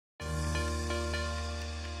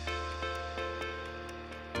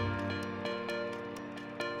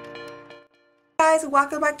guys,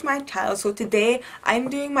 welcome back to my channel. So today I'm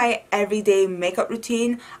doing my everyday makeup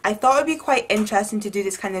routine. I thought it would be quite interesting to do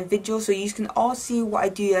this kind of video so you can all see what I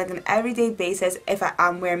do on an everyday basis if I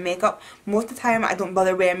am wearing makeup. Most of the time I don't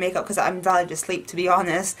bother wearing makeup because I'm rather just sleep, to be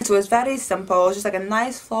honest. So it's very simple. It's just like a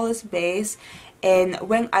nice flawless base in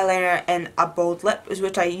wing eyeliner and a bold lip,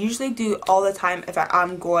 which I usually do all the time if I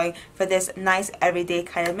am going for this nice everyday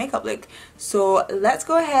kind of makeup look. So let's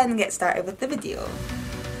go ahead and get started with the video.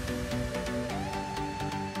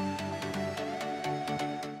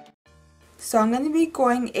 So I'm going to be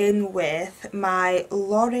going in with my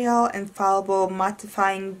L'Oreal Infallible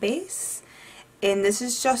mattifying base, and this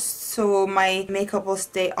is just so my makeup will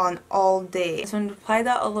stay on all day. So I'm going to apply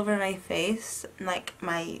that all over my face, like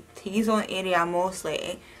my T-zone area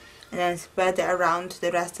mostly, and then spread it around to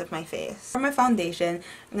the rest of my face. For my foundation,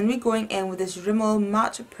 I'm going to be going in with this Rimmel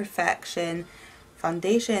Match Perfection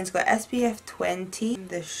foundation. It's got SPF 20,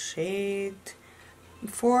 the shade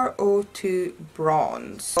 402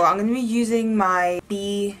 Bronze. So I'm going to be using my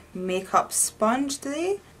B makeup sponge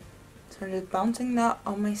today. So I'm just bouncing that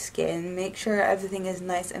on my skin, make sure everything is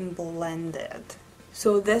nice and blended.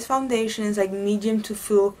 So this foundation is like medium to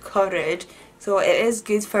full coverage, so it is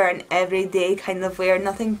good for an everyday kind of wear,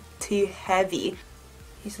 nothing too heavy.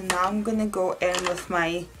 Okay, so now I'm going to go in with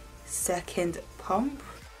my second pump.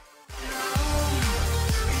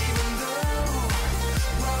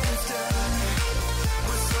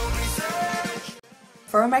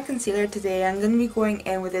 For my concealer today, I'm going to be going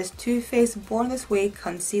in with this Too Faced Born This Way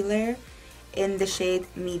concealer in the shade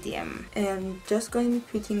medium. And I'm just going to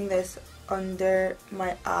be putting this under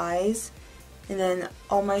my eyes, and then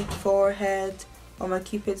on my forehead, on my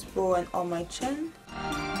cupid's bow, and on my chin.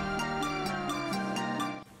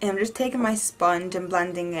 And I'm just taking my sponge and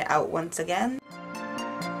blending it out once again.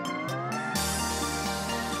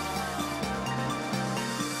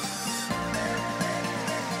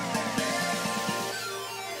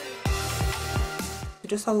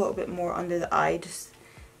 Just a little bit more under the eye, just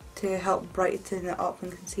to help brighten it up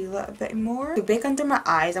and conceal it a bit more. To bake under my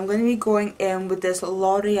eyes, I'm going to be going in with this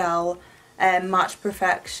L'Oreal Match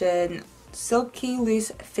Perfection Silky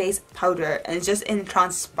Loose Face Powder, and it's just in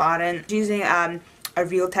transparent. Using a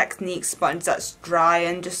Real Technique sponge that's dry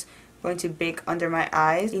and just going to bake under my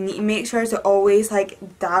eyes. You need to make sure to always like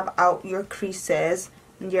dab out your creases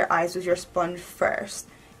and your eyes with your sponge first,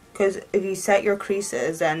 because if you set your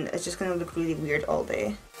creases, then it's just going to look really weird all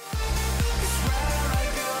day.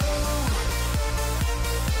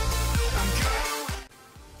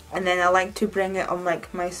 And then I like to bring it on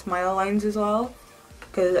like my smile lines as well,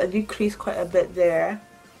 because I do crease quite a bit there.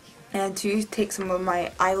 And I do take some of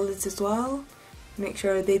my eyelids as well, make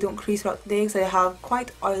sure they don't crease throughout the day because I have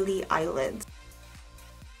quite oily eyelids.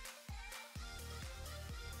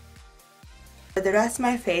 For the rest of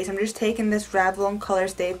my face, I'm just taking this Revlon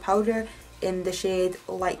colourstay powder in the shade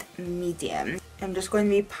light medium. I'm just going to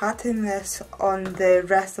be patting this on the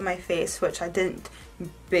rest of my face, which I didn't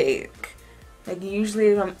bake. Like usually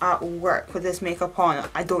if I'm at work with this makeup on,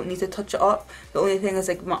 I don't need to touch it up. The only thing is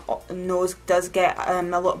like my nose does get a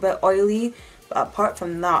little bit oily, but apart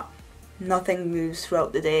from that, nothing moves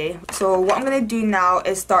throughout the day. So what I'm going to do now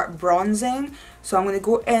is start bronzing. So I'm going to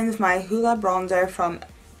go in with my Hoola bronzer from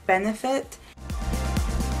Benefit.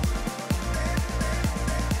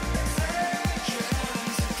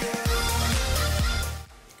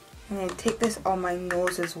 I'm going to take this on my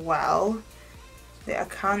nose as well. I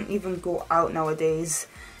can't even go out nowadays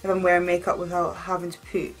if I'm wearing makeup without having to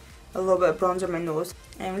put a little bit of bronzer on my nose.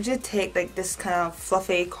 And I'm just take like this kind of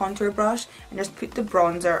fluffy contour brush and just put the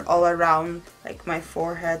bronzer all around like my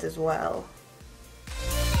forehead as well.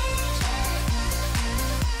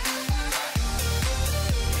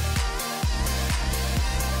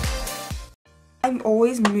 I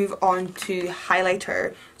always move on to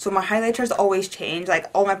highlighter, so my highlighters always change, like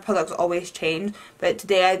all my products always change, but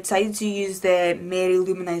today I decided to use the Mary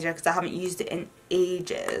Luminizer because I haven't used it in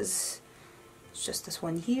ages. It's just this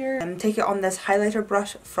one here. I'm taking on this highlighter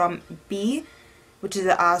brush from B, which is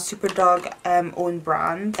a Superdog own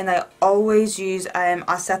brand, and I always use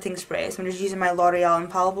a setting spray, so I'm just using my L'Oreal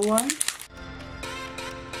Infallible one.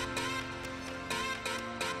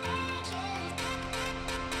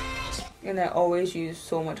 And I always use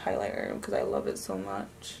so much highlighter because I love it so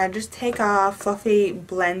much. I just take a fluffy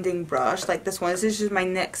blending brush like this one. This is just my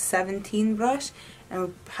NYX 17 brush,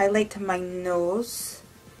 and highlight my nose.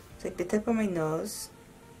 It's like the tip of my nose,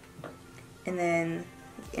 and then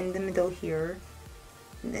in the middle here,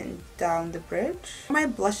 and then down the bridge. For my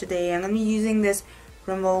blush today, I'm going to be using this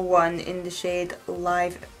Rimmel one in the shade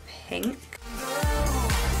Live Pink.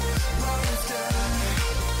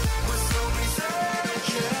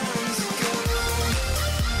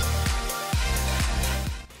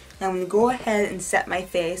 And I'm going to go ahead and set my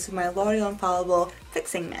face with my L'Oreal Infallible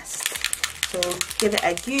Fixing Mist. So give it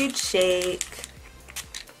a good shake.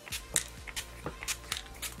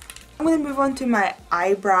 I'm going to move on to my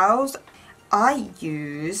eyebrows. I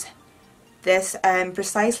use this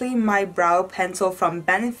Precisely My Brow Pencil from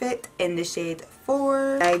Benefit in the shade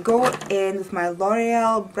 4. I go in with my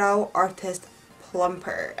L'Oreal Brow Artist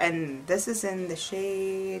Plumper, and this is in the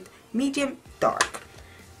shade Medium Dark.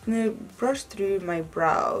 I'm going to brush through my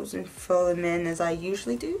brows and fill them in as I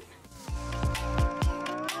usually do.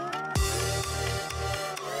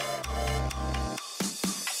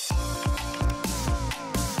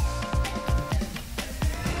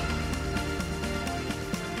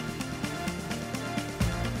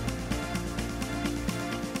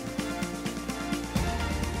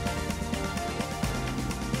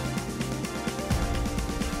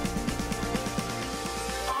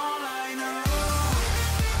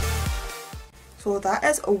 So that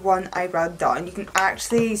is one eyebrow done. You can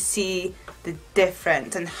actually see the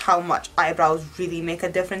difference and how much eyebrows really make a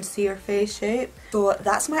difference to your face shape. So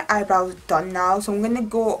that's my eyebrows done now. So I'm going to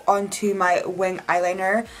go on to my wing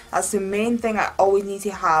eyeliner. That's the main thing I always need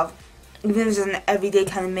to have. Even if it's an everyday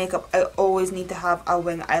kind of makeup, I always need to have a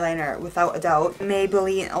wing eyeliner without a doubt.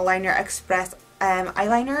 Maybelline Eyeliner Express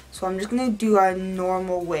eyeliner. So I'm just going to do a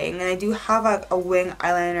normal wing, and I do have a wing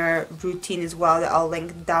eyeliner routine as well that I'll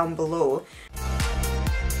link down below.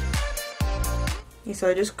 Okay, so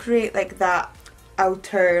I just create like that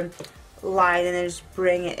outer line and then just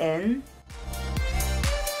bring it in.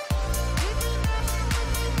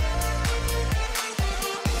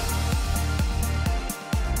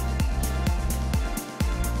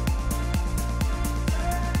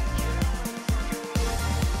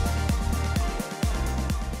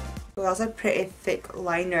 So that's a pretty thick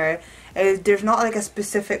liner. There's not like a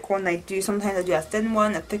specific one I do. Sometimes I do a thin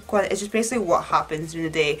one, a thick one. It's just basically what happens during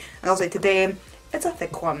the day. And also today, it's a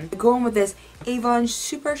thick one. I go in with this Avon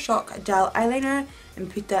Supershock Gel Eyeliner and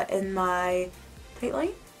put that in my tight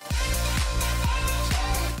line.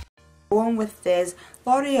 Go in with this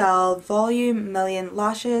L'Oreal Volume Million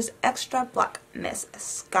Lashes Extra Black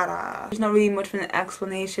Mascara. There's not really much of an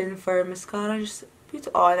explanation for mascara, just put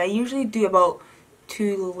it on. I usually do about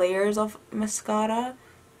 2 layers of mascara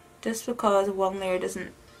just because 1 layer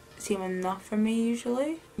doesn't seem enough for me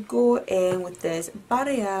usually. Go in with this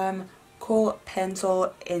kohl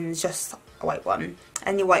pencil in just a white one.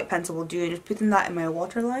 Any white pencil will do, and just putting that in my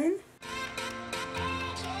waterline.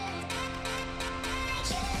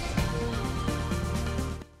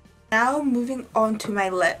 Now moving on to my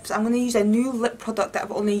lips. I'm going to use a new lip product that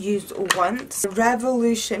I've only used once.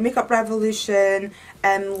 Revolution, Makeup Revolution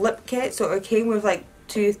lip kit. So it came with like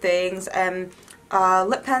 2 things, a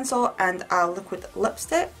lip pencil and a liquid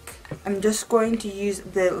lipstick. I'm just going to use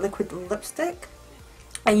the liquid lipstick.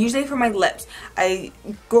 And usually for my lips, I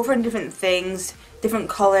go for different things, different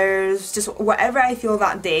colours, just whatever I feel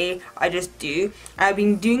that day, I just do. I've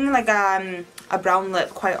been doing like a brown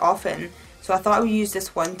lip quite often. So I thought I would use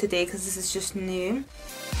this one today because this is just new.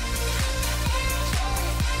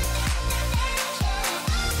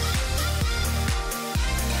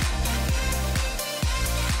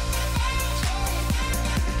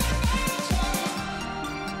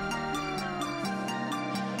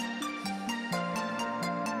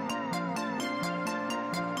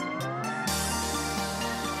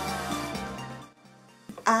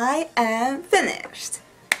 I am finished.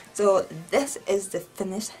 So this is the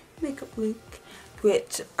finished makeup look,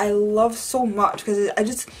 which I love so much because I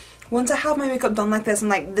just, once I have my makeup done like this, I'm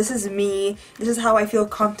like, this is me, this is how I feel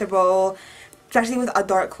comfortable, especially with a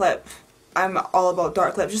dark lip. I'm all about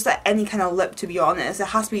dark lips, just like any kind of lip to be honest. It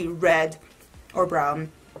has to be red or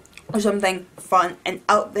brown or something fun and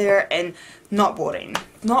out there and not boring,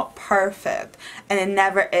 not perfect, and it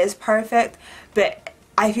never is perfect, but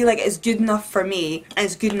I feel like it's good enough for me and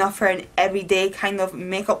it's good enough for an everyday kind of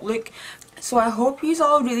makeup look. So I hope you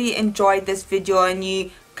all really enjoyed this video and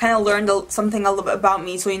you kind of learned something a little bit about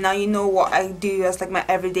me. So now you know what I do as like my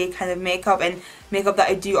everyday kind of makeup, and makeup that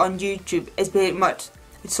I do on YouTube is pretty much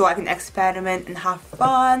so I can experiment and have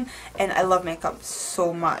fun, and I love makeup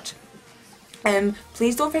so much.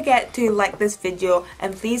 Please don't forget to like this video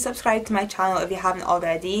and please subscribe to my channel if you haven't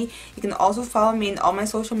already. You can also follow me on all my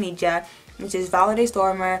social media, which is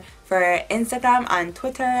valeriestormer for Instagram and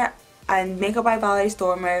Twitter, and Makeup by Valerie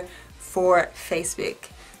Stormer for Facebook.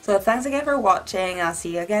 So thanks again for watching, and I'll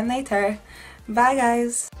see you again later. Bye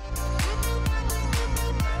guys!